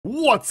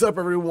What's up,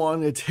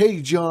 everyone? It's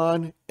Hey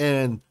John,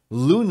 and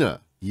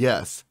Luna.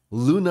 Yes,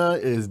 Luna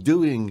is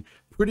doing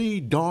pretty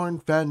darn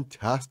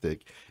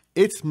fantastic.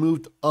 It's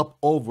moved up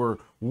over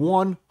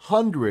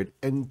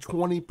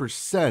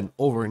 120%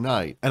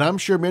 overnight. And I'm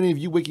sure many of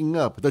you waking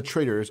up, the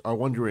traders, are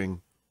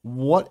wondering,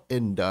 what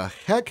in the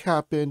heck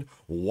happened?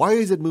 Why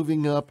is it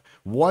moving up?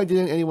 Why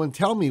didn't anyone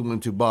tell me when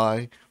to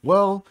buy?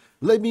 Well,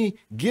 let me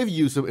give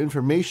you some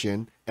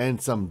information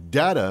and some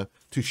data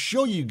to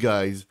show you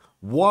guys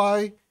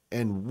why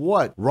and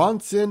what.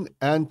 Ronson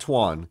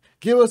Antoine,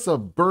 give us a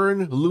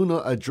burn Luna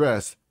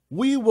address.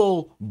 We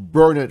will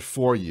burn it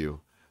for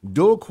you.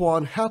 Do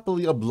Kwon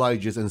happily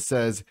obliges and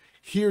says,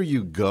 here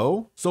you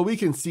go. So we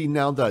can see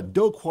now that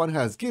Do Kwon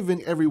has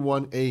given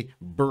everyone a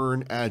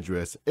burn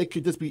address. It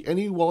could just be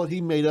any wallet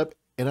he made up,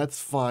 and that's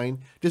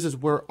fine. This is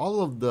where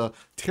all of the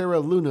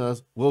Terra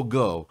Lunas will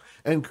go.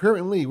 And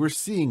currently we're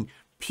seeing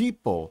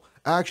people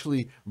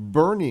actually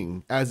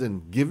burning, as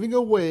in giving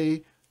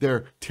away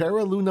their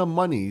Terra Luna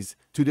monies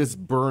to this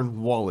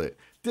burn wallet.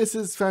 This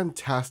is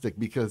fantastic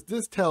because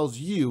this tells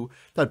you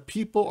that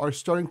people are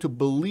starting to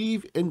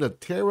believe in the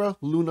Terra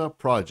Luna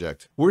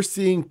project. We're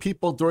seeing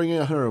people throwing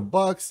in $100,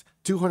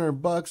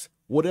 $200,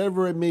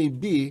 whatever it may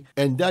be,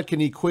 and that can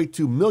equate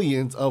to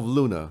millions of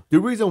Luna. The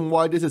reason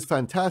why this is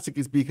fantastic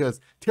is because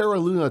Terra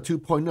Luna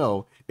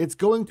 2.0, it's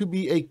going to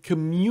be a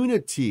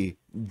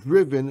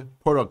community-driven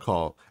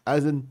protocol,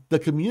 as in the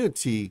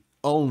community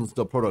owns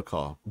the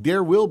protocol.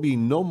 There will be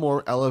no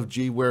more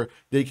LFG where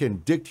they can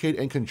dictate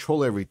and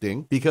control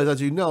everything, because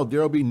as you know, there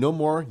will be no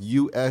more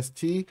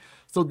UST,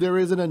 so there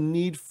isn't a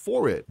need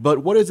for it.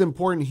 But what is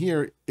important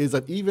here is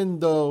that even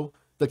though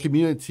the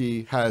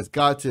community has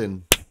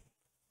gotten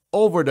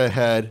over the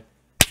head,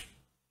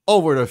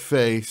 over the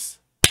face,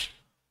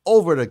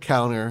 over the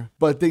counter,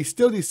 but they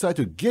still decide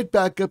to get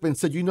back up and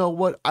say, you know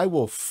what, I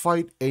will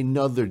fight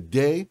another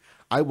day.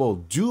 I will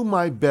do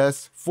my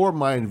best for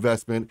my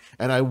investment,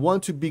 and I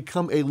want to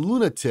become a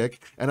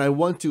lunatic, and I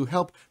want to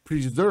help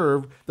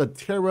preserve the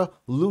Terra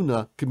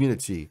Luna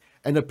community.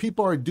 And the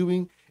people are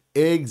doing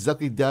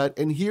exactly that,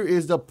 and here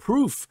is the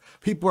proof.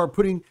 People are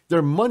putting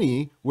their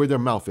money where their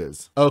mouth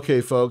is.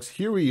 Okay, folks,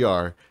 here we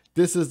are.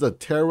 This is the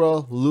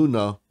Terra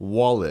Luna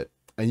wallet,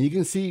 and you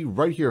can see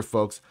right here,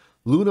 folks,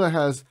 Luna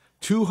has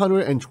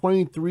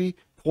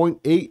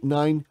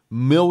 223.89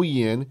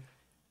 million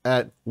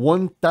at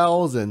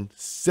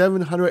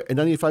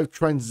 1,795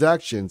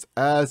 transactions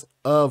as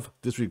of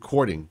this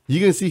recording. You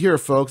can see here,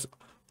 folks,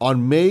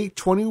 on May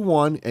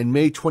 21 and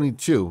May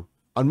 22.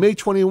 On May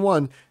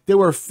 21, there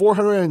were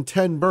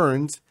 410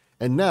 burns,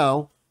 and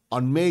now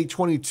on May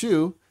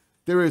 22,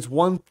 there is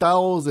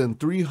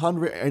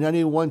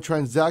 1,391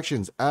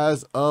 transactions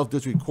as of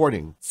this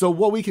recording. So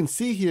what we can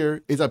see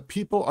here is that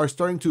people are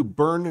starting to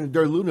burn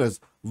their Lunas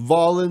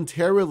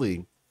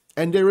voluntarily.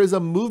 And there is a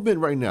movement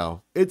right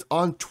now. It's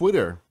on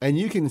Twitter. And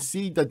you can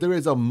see that there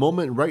is a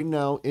moment right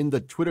now in the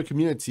Twitter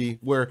community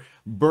where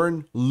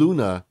Burn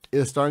Luna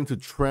is starting to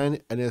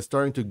trend and is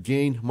starting to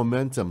gain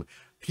momentum.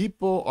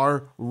 People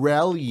are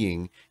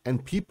rallying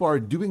and people are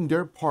doing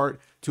their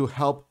part to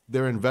help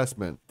their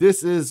investment.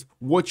 This is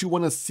what you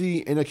want to see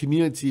in a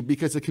community,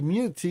 because a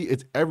community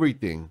is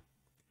everything.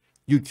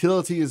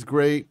 Utility is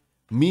great,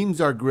 memes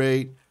are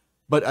great,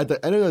 but at the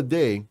end of the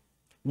day,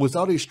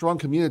 without a strong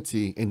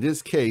community, in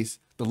this case,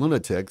 the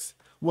lunatics,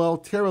 well,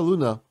 Terra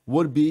Luna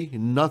would be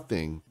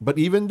nothing. But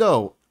even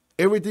though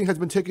everything has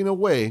been taken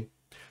away,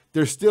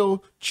 they're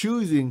still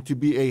choosing to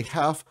be a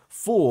half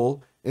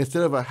full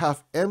instead of a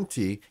half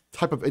empty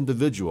type of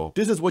individual.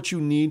 This is what you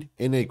need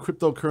in a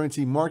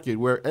cryptocurrency market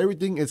where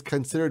everything is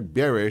considered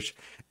bearish,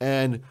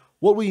 and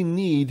what we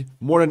need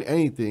more than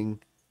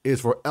anything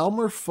is for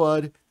Elmer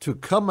Fudd to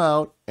come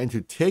out and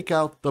to take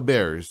out the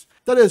bears.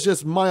 That is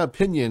just my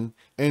opinion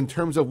in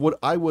terms of what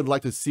I would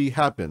like to see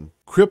happen.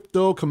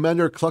 Crypto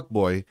Commander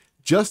Cluckboy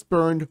just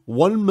burned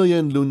 1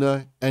 million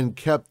Luna and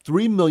kept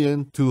 3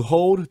 million to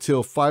hold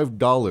till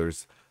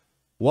 $5.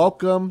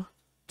 Welcome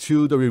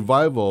to the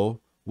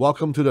revival.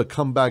 Welcome to the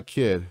comeback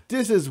kid.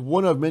 This is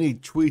one of many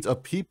tweets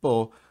of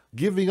people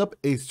giving up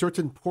a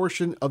certain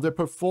portion of their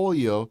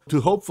portfolio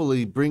to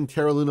hopefully bring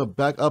Terra Luna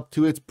back up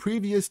to its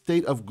previous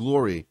state of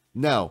glory.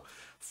 Now,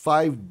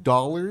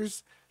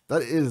 $5,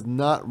 that is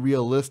not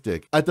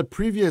realistic. At the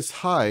previous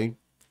high,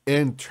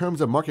 in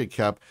terms of market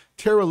cap,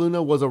 Terra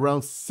Luna was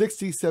around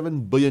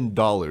 $67 billion.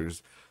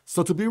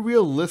 So to be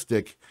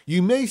realistic,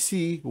 you may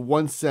see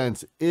 1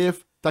 cent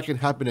if that can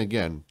happen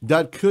again.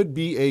 That could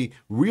be a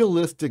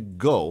realistic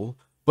goal.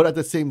 But at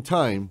the same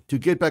time, to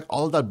get back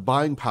all that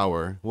buying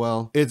power,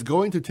 well, it's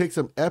going to take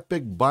some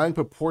epic buying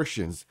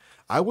proportions.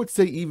 I would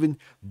say even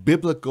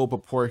biblical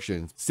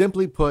proportions.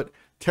 Simply put,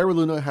 Terra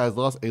Luna has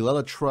lost a lot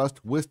of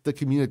trust with the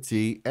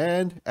community,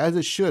 and as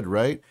it should,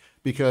 right?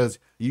 Because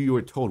you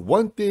were told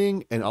one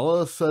thing and all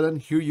of a sudden,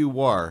 here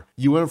you are.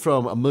 You went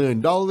from $1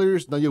 million,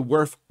 now you're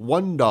worth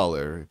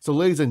 $1. So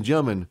ladies and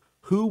gentlemen,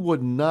 who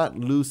would not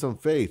lose some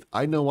faith?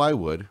 I know I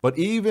would. But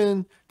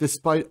even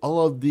despite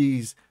all of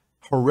these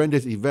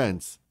horrendous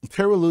events,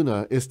 Terra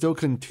Luna is still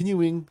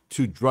continuing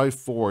to drive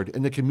forward.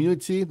 And the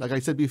community, like I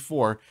said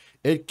before,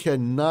 it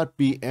cannot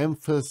be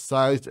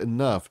emphasized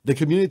enough. The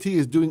community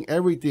is doing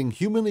everything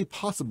humanly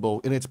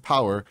possible in its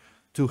power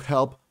to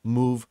help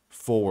move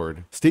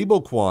forward.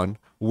 Stablecoin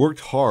worked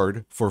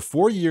hard for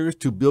 4 years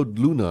to build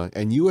Luna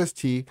and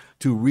UST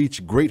to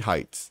reach great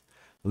heights.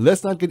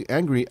 Let's not get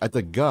angry at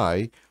the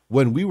guy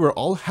when we were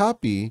all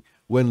happy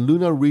when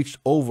Luna reached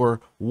over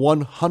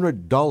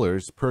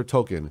 $100 per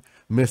token.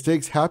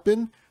 Mistakes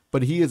happen,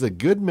 but he is a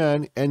good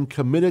man and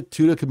committed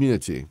to the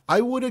community.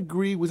 I would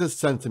agree with his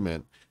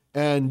sentiment,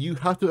 and you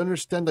have to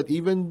understand that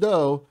even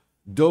though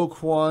Do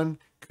Kwon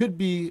could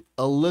be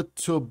a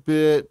little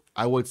bit,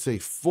 I would say,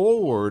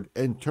 forward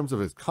in terms of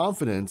his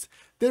confidence,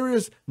 there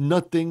is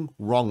nothing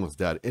wrong with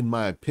that, in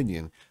my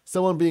opinion.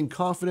 Someone being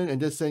confident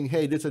and just saying,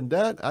 hey, this and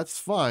that, that's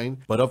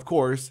fine. But of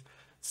course,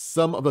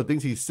 some of the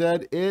things he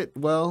said, it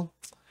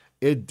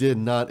did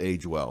not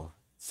age well,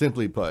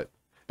 simply put.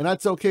 And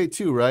that's okay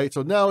too, right?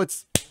 So now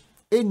it's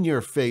in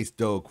your face,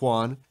 Do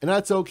Kwon. And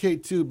that's okay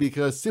too,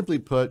 because simply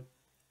put,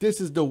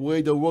 this is the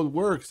way the world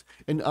works.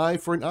 An eye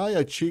for an eye,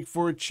 a cheek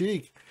for a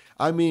cheek.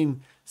 I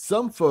mean,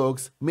 some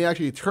folks may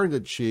actually turn the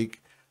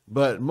cheek,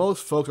 but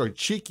most folks are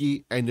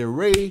cheeky and they're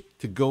ready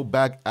to go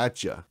back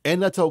at you.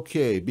 And that's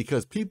okay,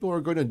 because people are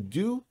going to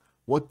do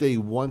what they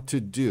want to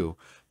do.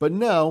 But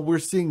now we're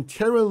seeing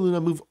Terra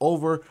Luna move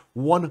over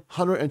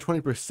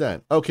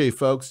 120%. Okay,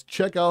 folks,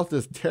 check out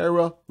this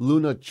Terra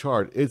Luna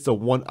chart. It's a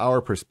 1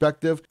 hour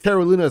perspective.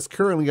 Terra Luna is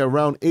currently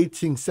around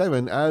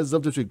 18.7 as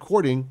of this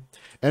recording.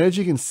 And as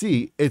you can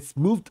see, it's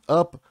moved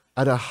up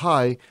at a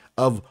high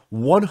of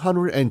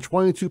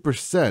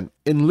 122%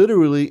 in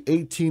literally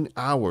 18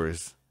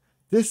 hours.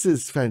 This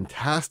is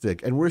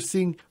fantastic, and we're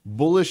seeing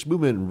bullish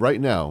movement right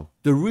now.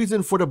 The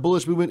reason for the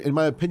bullish movement, in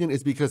my opinion,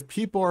 is because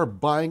people are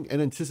buying in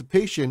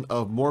anticipation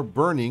of more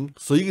burning.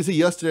 So you can see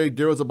yesterday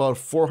there was about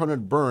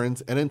 400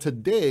 burns, and then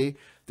today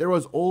there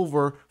was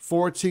over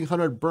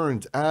 1,400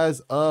 burns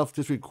as of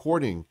this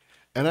recording.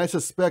 And I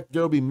suspect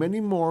there will be many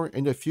more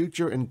in the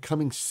future and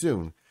coming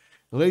soon.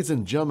 Ladies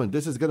and gentlemen,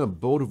 this is going to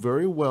bode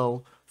very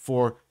well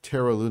for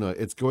Terra Luna.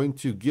 It's going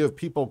to give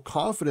people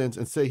confidence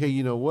and say, hey,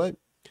 you know what?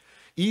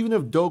 Even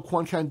if Do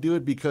Kwon can't do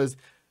it because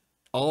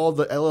all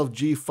the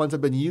LFG funds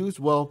have been used,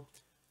 well,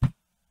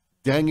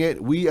 dang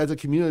it, we as a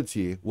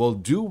community will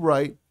do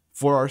right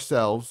for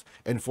ourselves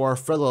and for our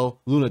fellow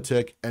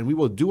lunatic, and we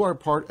will do our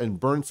part and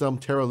burn some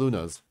Terra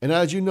Lunas. And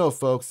as you know,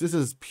 folks, this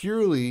is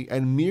purely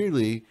and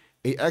merely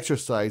an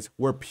exercise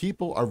where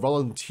people are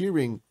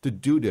volunteering to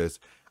do this.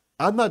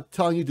 I'm not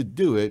telling you to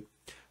do it,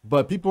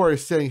 but people are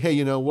saying, hey,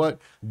 you know what?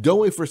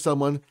 Don't wait for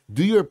someone,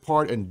 do your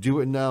part and do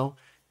it now.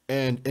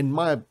 And in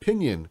my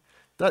opinion,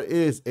 that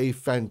is a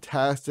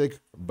fantastic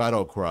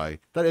battle cry.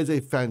 That is a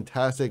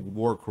fantastic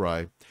war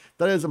cry.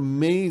 That is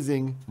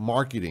amazing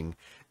marketing.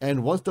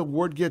 And once the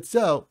word gets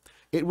out,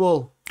 it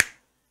will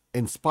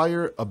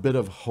inspire a bit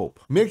of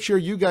hope. Make sure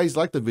you guys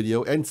like the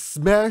video and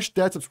smash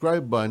that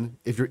subscribe button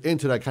if you're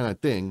into that kind of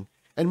thing.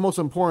 And most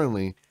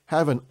importantly,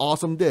 have an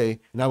awesome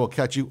day, and I will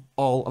catch you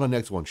all on the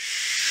next one.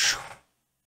 Shh.